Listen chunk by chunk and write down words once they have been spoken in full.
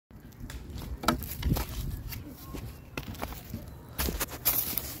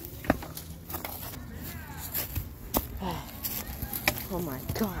my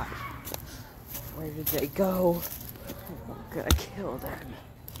god. Where did they go? I'm gonna kill them.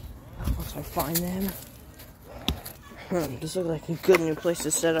 Once I find them. This looks like a good new place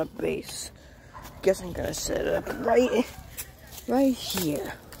to set up base. Guess I'm gonna set it up right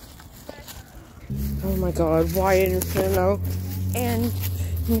here. Oh my god, why didn't Inferno and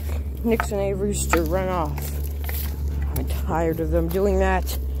Nixa and a Rooster run off? I'm tired of them doing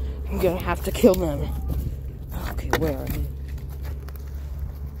that. I'm gonna have to kill them. Okay, where are they?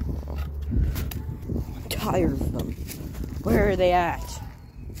 I'm tired of them. Where are they at?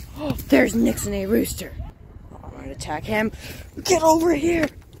 Oh, there's Nixa and a Rooster. I'm gonna attack him. Get over here!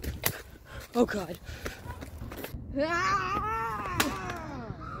 Oh god.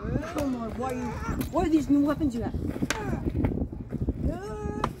 Come on, what are these new weapons you have?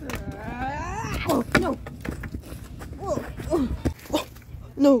 Oh, no! Whoa. Oh. Oh.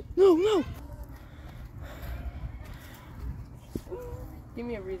 No, no, no! Give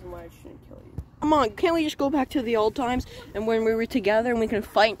me a reason why I shouldn't kill you. Come on, can't we just go back to the old times and when we were together and we can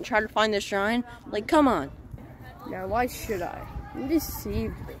fight and try to find the shrine? Like, come on. Now, why should I? You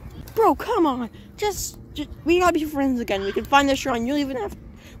deceived me. Bro, come on. Just we gotta be friends again. We can find the shrine. We don't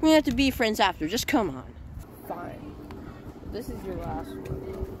have to be friends after. Just come on. Fine. This is your last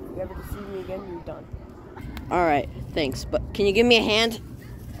one. If you ever deceive me again, you're done. Alright, thanks. But can you give me a hand?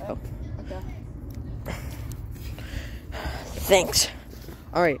 Oh. Okay. Thanks.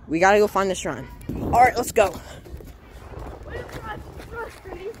 Alright, we gotta go find the shrine. Alright, let's go. Wait,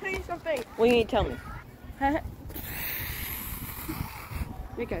 Rooster, I need to tell you something. What do you need to tell me?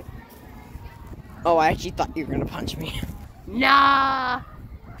 Okay. Oh, I actually thought you were gonna punch me. Nah!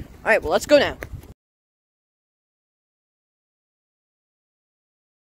 Alright, well, let's go now.